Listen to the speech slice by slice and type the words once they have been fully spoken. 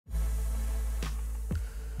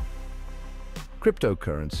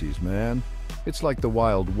Cryptocurrencies, man. It's like the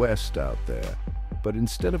Wild West out there. But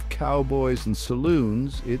instead of cowboys and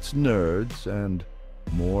saloons, it's nerds and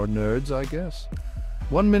more nerds, I guess.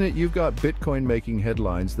 One minute you've got Bitcoin making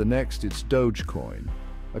headlines, the next it's Dogecoin.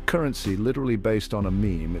 A currency literally based on a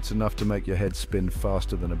meme. It's enough to make your head spin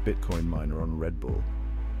faster than a Bitcoin miner on Red Bull.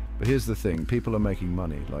 But here's the thing, people are making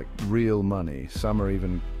money, like real money. Some are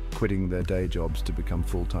even quitting their day jobs to become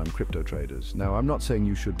full-time crypto traders. Now, I'm not saying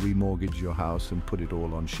you should remortgage your house and put it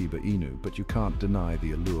all on Shiba Inu, but you can't deny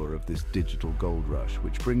the allure of this digital gold rush,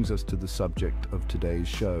 which brings us to the subject of today's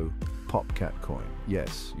show, POPCAT coin.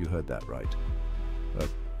 Yes, you heard that right. A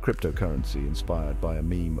cryptocurrency inspired by a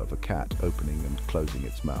meme of a cat opening and closing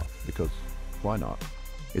its mouth, because why not?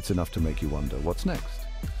 It's enough to make you wonder, what's next?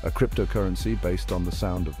 A cryptocurrency based on the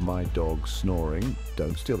sound of my dog snoring.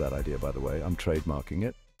 Don't steal that idea, by the way, I'm trademarking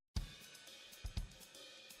it.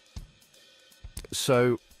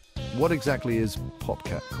 So, what exactly is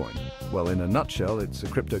POPCAT coin? Well, in a nutshell, it's a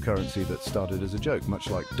cryptocurrency that started as a joke. Much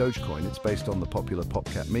like Dogecoin, it's based on the popular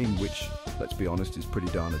POPCAT meme, which, let's be honest, is pretty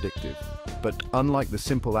darn addictive. But unlike the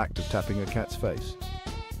simple act of tapping a cat's face,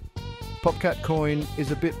 POPCAT coin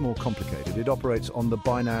is a bit more complicated. It operates on the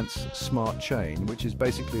Binance Smart Chain, which is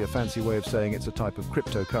basically a fancy way of saying it's a type of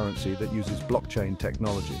cryptocurrency that uses blockchain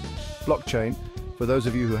technology. Blockchain, for those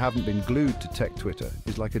of you who haven't been glued to tech Twitter,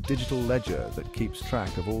 is like a digital ledger that keeps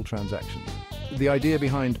track of all transactions. The idea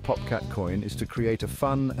behind POPCAT coin is to create a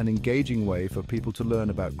fun and engaging way for people to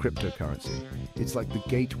learn about cryptocurrency. It's like the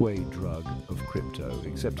gateway drug of crypto,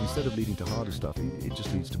 except instead of leading to harder stuff, it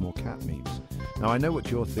just leads to more cat memes. Now, I know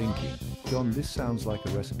what you're thinking. John, this sounds like a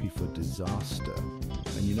recipe for disaster.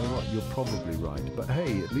 And you know what? You're probably right. But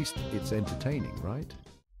hey, at least it's entertaining, right?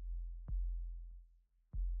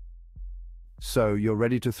 So you're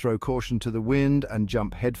ready to throw caution to the wind and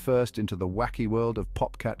jump headfirst into the wacky world of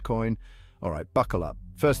POPCAT coin? All right, buckle up.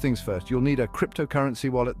 First things first, you'll need a cryptocurrency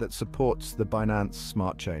wallet that supports the Binance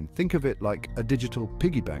Smart Chain. Think of it like a digital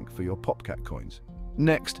piggy bank for your POPCAT coins.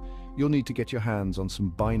 Next, you'll need to get your hands on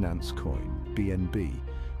some Binance coin, BNB,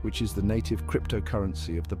 which is the native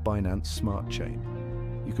cryptocurrency of the Binance Smart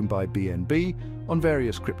Chain. You can buy BNB on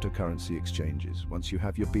various cryptocurrency exchanges. Once you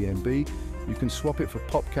have your BNB, you can swap it for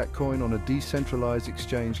POPCAT coin on a decentralized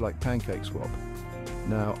exchange like PancakeSwap.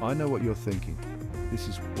 Now, I know what you're thinking. This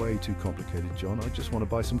is way too complicated, John. I just want to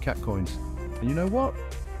buy some cat coins. And you know what?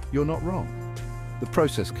 You're not wrong. The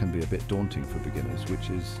process can be a bit daunting for beginners, which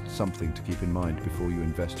is something to keep in mind before you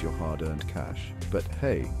invest your hard-earned cash. But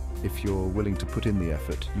hey, if you're willing to put in the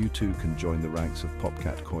effort, you too can join the ranks of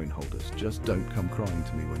POPCAT coin holders. Just don't come crying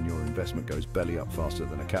to me when your investment goes belly up faster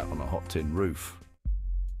than a cat on a hot tin roof.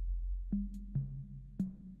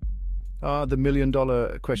 The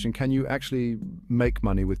million-dollar question, can you actually make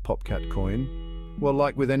money with POPCAT coin? Well,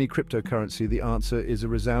 like with any cryptocurrency, the answer is a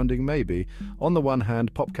resounding maybe. On the one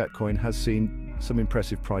hand, POPCAT coin has seen some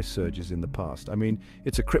impressive price surges in the past. I mean,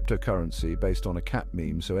 it's a cryptocurrency based on a cat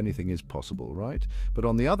meme, so anything is possible, right? But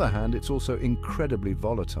on the other hand, it's also incredibly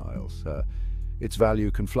volatile. Its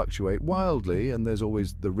value can fluctuate wildly, and there's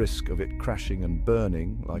always the risk of it crashing and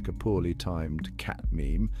burning like a poorly timed cat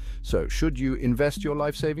meme. So, should you invest your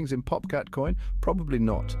life savings in POPCAT coin? Probably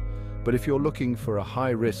not. But if you're looking for a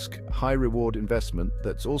high-risk, high-reward investment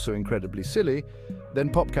that's also incredibly silly, then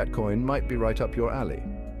POPCAT coin might be right up your alley.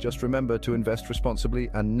 Just remember to invest responsibly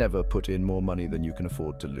and never put in more money than you can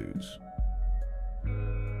afford to lose.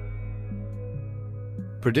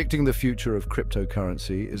 Predicting the future of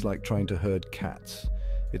cryptocurrency is like trying to herd cats.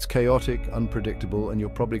 It's chaotic, unpredictable, and you're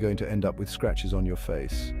probably going to end up with scratches on your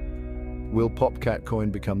face. Will POPCAT coin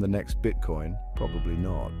become the next Bitcoin? Probably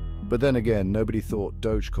not. But then again, nobody thought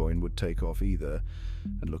Dogecoin would take off either,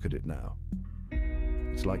 and look at it now.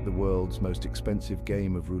 It's like the world's most expensive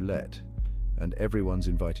game of roulette, and everyone's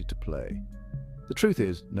invited to play. The truth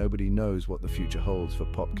is, nobody knows what the future holds for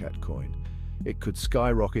POPCAT coin. It could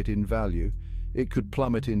skyrocket in value, it could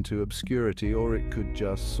plummet into obscurity, or it could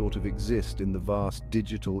just sort of exist in the vast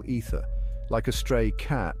digital ether, like a stray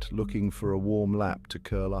cat looking for a warm lap to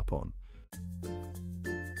curl up on.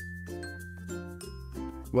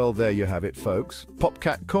 Well, there you have it, folks.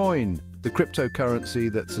 POPCAT coin, the cryptocurrency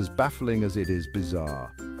that's as baffling as it is bizarre.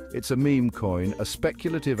 It's a meme coin, a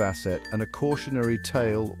speculative asset, and a cautionary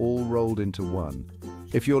tale all rolled into one.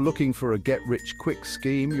 If you're looking for a get-rich-quick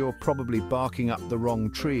scheme, you're probably barking up the wrong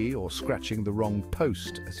tree or scratching the wrong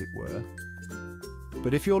post, as it were.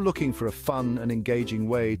 But if you're looking for a fun and engaging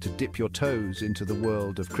way to dip your toes into the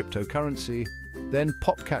world of cryptocurrency, then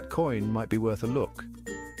POPCAT coin might be worth a look.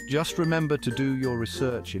 Just remember to do your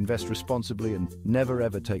research, invest responsibly, and never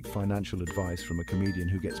ever take financial advice from a comedian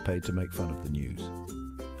who gets paid to make fun of the news.